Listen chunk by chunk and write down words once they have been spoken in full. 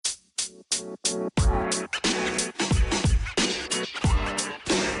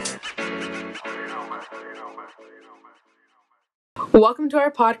Welcome to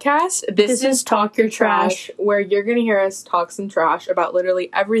our podcast. This is Talk Your Trash, where you're going to hear us talk some trash about literally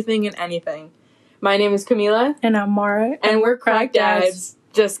everything and anything. My name is Camila. And I'm Mara. And we're crack dads.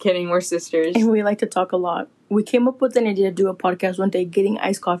 Just kidding, we're sisters. And we like to talk a lot. We came up with an idea to do a podcast one day, getting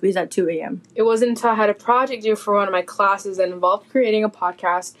iced coffees at 2 a.m. It wasn't until I had a project due for one of my classes that involved creating a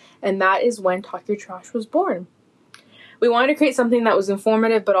podcast, and that is when Talk Your Trash was born. We wanted to create something that was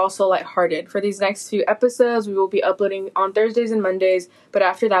informative but also lighthearted. For these next few episodes, we will be uploading on Thursdays and Mondays, but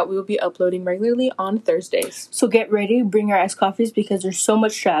after that, we will be uploading regularly on Thursdays. So get ready, bring your iced coffees because there's so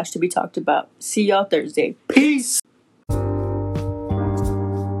much trash to be talked about. See y'all Thursday. Peace!